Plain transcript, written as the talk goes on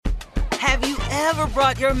Have you ever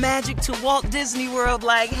brought your magic to Walt Disney World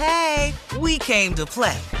like, hey, we came to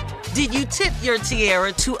play? Did you tip your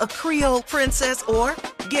tiara to a Creole princess or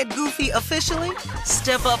get goofy officially?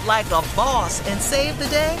 Step up like a boss and save the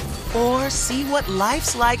day? Or see what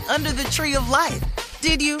life's like under the tree of life?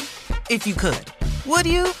 Did you? If you could. Would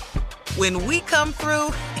you? When we come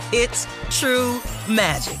through, it's true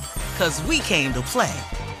magic. 'Cause we came to play.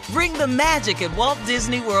 Bring the magic at Walt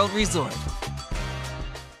Disney World Resort.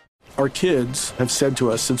 Our kids have said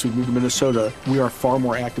to us since we moved to Minnesota, we are far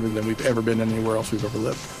more active than we've ever been anywhere else we've ever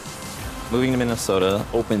lived. Moving to Minnesota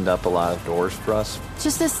opened up a lot of doors for us.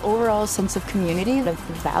 Just this overall sense of community, of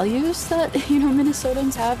the values that,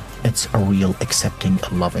 Minnesotans have. It's a real accepting,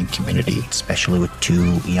 loving community, especially with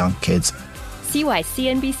 2 young kids. See why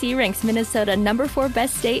CNBC ranks Minnesota number 4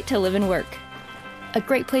 best state to live and work. A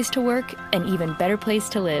great place to work, an even better place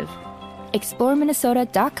to live.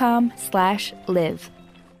 ExploreMinnesota.com/live.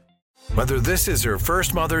 Whether this is her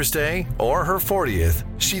first Mother's Day or her 40th,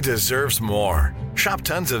 she deserves more. Shop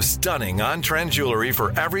tons of stunning on-trend jewelry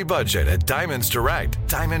for every budget at Diamonds Direct.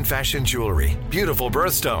 Diamond fashion jewelry, beautiful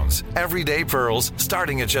birthstones, everyday pearls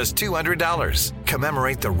starting at just $200.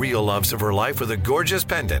 Commemorate the real loves of her life with a gorgeous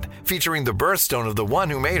pendant featuring the birthstone of the one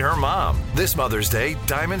who made her mom. This Mother's Day,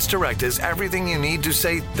 Diamonds Direct is everything you need to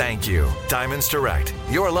say thank you. Diamonds Direct.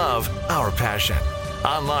 Your love, our passion.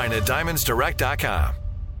 Online at diamondsdirect.com.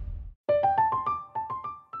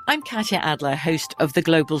 I'm Katya Adler, host of The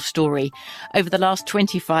Global Story. Over the last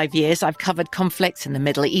 25 years, I've covered conflicts in the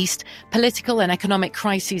Middle East, political and economic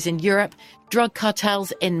crises in Europe, drug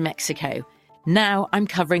cartels in Mexico. Now I'm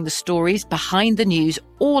covering the stories behind the news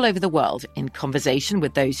all over the world in conversation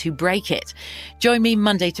with those who break it. Join me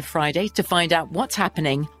Monday to Friday to find out what's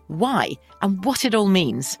happening, why, and what it all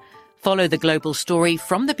means. Follow The Global Story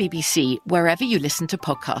from the BBC wherever you listen to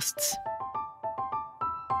podcasts.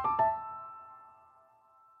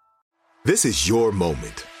 This is your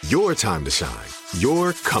moment, your time to shine,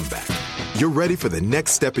 your comeback. You're ready for the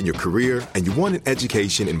next step in your career, and you want an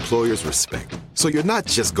education employers respect. So you're not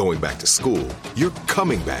just going back to school, you're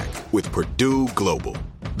coming back with Purdue Global.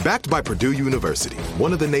 Backed by Purdue University,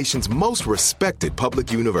 one of the nation's most respected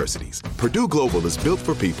public universities, Purdue Global is built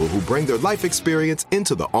for people who bring their life experience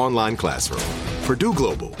into the online classroom. Purdue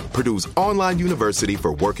Global, Purdue's online university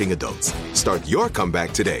for working adults. Start your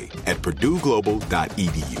comeback today at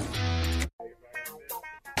purdueglobal.edu.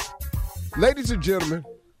 Ladies and gentlemen,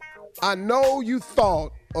 I know you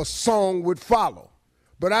thought a song would follow,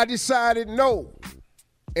 but I decided no.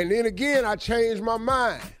 And then again, I changed my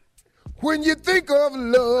mind. When you think of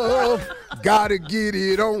love, gotta get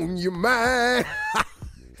it on your mind.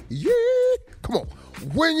 Yeah, come on.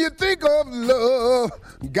 When you think of love,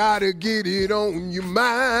 gotta get it on your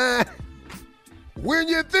mind. When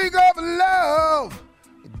you think of love,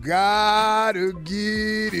 gotta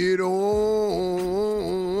get it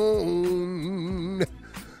on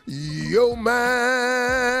your mind.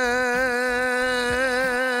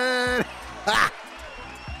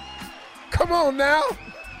 Come on now.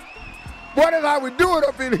 What is how we do it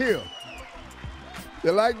up in here?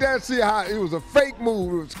 You like that? See how it was a fake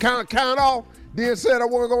move. It was count off, then said I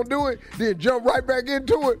wasn't going to do it, then jump right back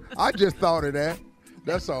into it. I just thought of that.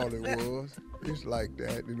 That's all it was. It's like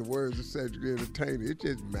that. In the words of Cedric the Entertainer, it's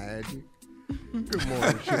just magic. Good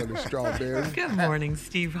morning, Shirley Strawberry. Good morning,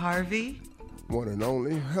 Steve Harvey. One and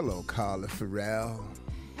only. Hello, Carla Farrell.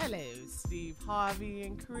 Hello, Steve Harvey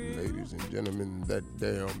and crew. Ladies and gentlemen, that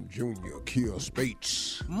damn Junior Kill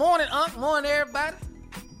Spates. Morning, Unc. Morning, everybody.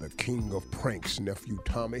 The king of pranks, nephew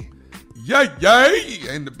Tommy. Yay!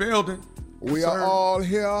 In the building. We are all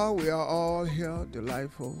here. We are all here.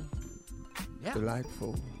 Delightful. Yeah.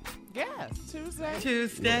 Delightful. Yeah, Tuesday.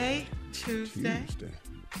 Tuesday.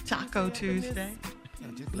 Taco Tuesday.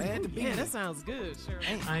 Just glad to be here. That sounds good, sure.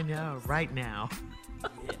 I know, right now.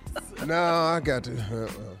 Yes. No, I got to. Can't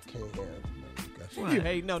have. You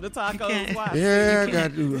hate the tacos. Why? Yeah, I got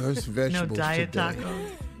to do vegetables. No diet today. tacos.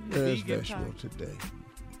 There's vegetable today.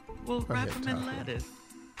 Well, wrap them in lettuce.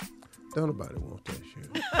 Don't nobody want that shit.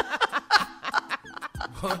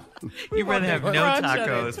 You'd rather have no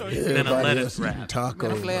tacos than a lettuce wrap.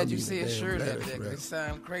 Tacos. I'm glad you said Shirley. It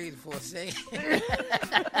sounds crazy for a second.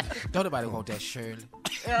 Don't nobody want that Shirley.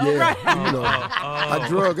 Yeah, right. I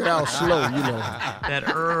drug it out slow, That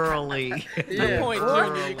early. Good point,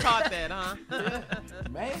 Junior. You caught that, huh?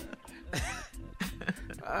 Man.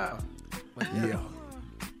 Yeah.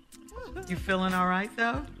 You feeling all right,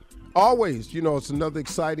 though? Always. It's another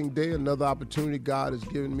exciting day, another opportunity God has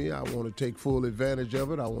given me. I want to take full advantage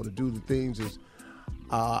of it. I want to do the things as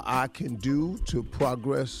I can do to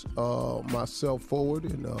progress myself forward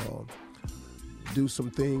and do some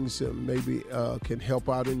things maybe can help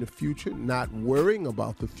out in the future, not worrying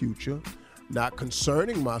about the future, not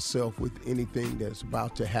concerning myself with anything that's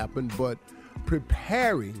about to happen, but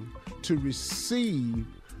preparing to receive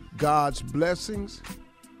God's blessings,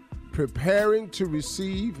 preparing to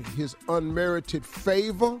receive his unmerited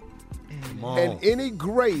favor and any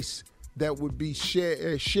grace that would be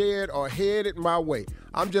shared or headed my way.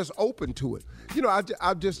 I'm just open to it. You know,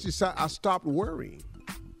 I just decided I stopped worrying.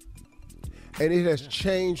 And it has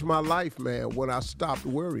changed my life, man, when I stopped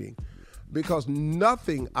worrying. Because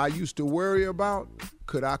nothing I used to worry about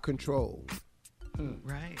could I control.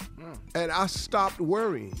 Right. And I stopped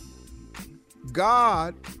worrying.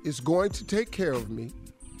 God is going to take care of me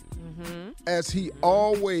as he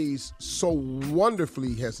always so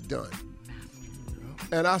wonderfully has done.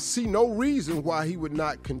 And I see no reason why he would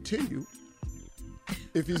not continue.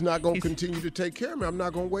 If he's not going to continue to take care of me, I'm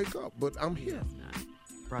not going to wake up. But I'm here.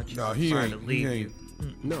 No, he ain't.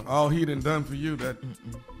 No. All he done for you, that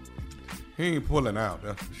he ain't pulling out,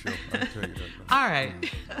 that's for sure. I'll tell you that. All right.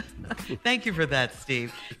 Thank you for that,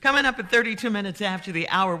 Steve. Coming up at 32 minutes after the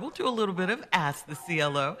hour, we'll do a little bit of Ask the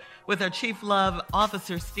CLO with our Chief Love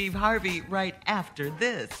Officer, Steve Harvey, right after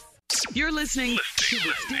this. You're listening to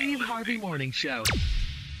the Steve Harvey Morning Show.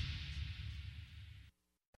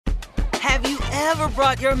 Have you ever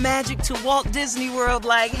brought your magic to Walt Disney World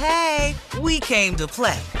like, hey, we came to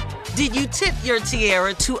play? Did you tip your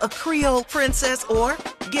tiara to a Creole princess or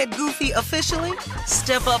get goofy officially?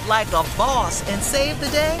 Step up like a boss and save the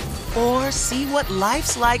day? Or see what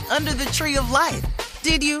life's like under the tree of life?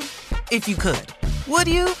 Did you? If you could. Would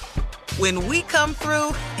you? When we come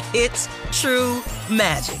through, it's true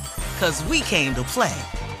magic. 'Cause we came to play.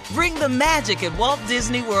 Bring the magic at Walt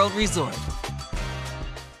Disney World Resort.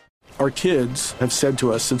 Our kids have said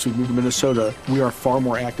to us since we moved to Minnesota, we are far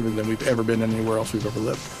more active than we've ever been anywhere else we've ever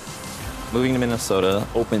lived. Moving to Minnesota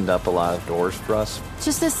opened up a lot of doors for us.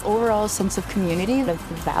 Just this overall sense of community, of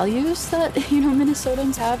values that,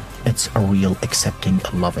 Minnesotans have. It's a real accepting,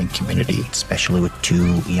 loving community, especially with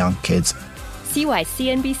 2 young kids. See why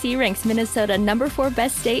CNBC ranks Minnesota number 4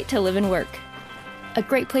 best state to live and work. A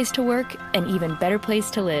great place to work, an even better place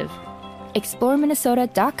to live.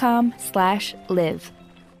 ExploreMinnesota.com/live.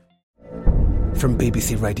 From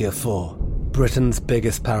BBC Radio 4, Britain's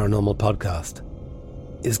biggest paranormal podcast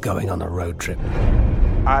is going on a road trip.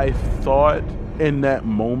 I thought in that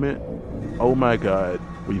moment, oh my God,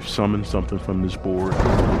 we've summoned something from this board.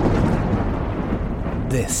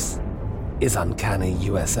 This is Uncanny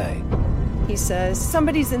USA. He says,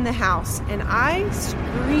 somebody's in the house, and I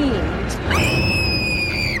screamed.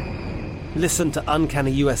 Listen to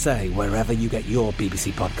Uncanny USA wherever you get your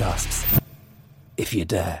BBC podcasts, if you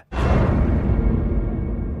dare.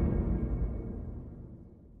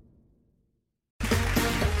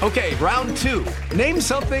 Okay, round 2. Name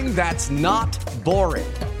something that's not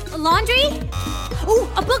boring. A laundry? Ooh,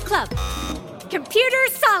 a book club. Computer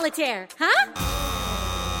solitaire, huh?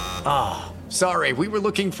 Ah, sorry, we were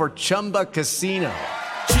looking for Chumba Casino.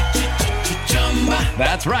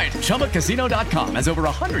 That's right, ChumbaCasino.com has over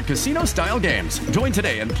 100 casino-style games. Join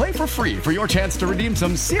today and play for free for your chance to redeem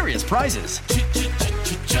some serious prizes.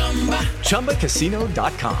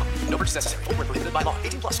 ChumbaCasino.com. No purchase necessary. Void where prohibited by law.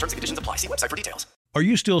 18+. Terms and conditions apply. See website for details. Are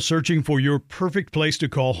you still searching for your perfect place to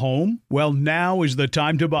call home? Well, now is the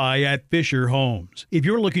time to buy at Fisher Homes. If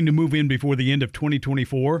you're looking to move in before the end of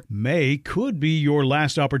 2024, May could be your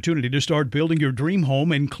last opportunity to start building your dream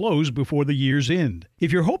home and close before the year's end.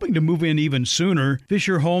 If you're hoping to move in even sooner,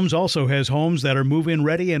 Fisher Homes also has homes that are move-in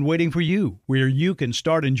ready and waiting for you, where you can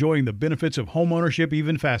start enjoying the benefits of homeownership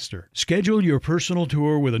even faster. Schedule your personal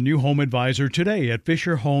tour with a new home advisor today at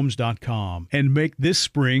FisherHomes.com and make this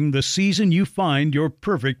spring the season you find your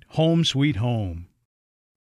perfect home sweet home.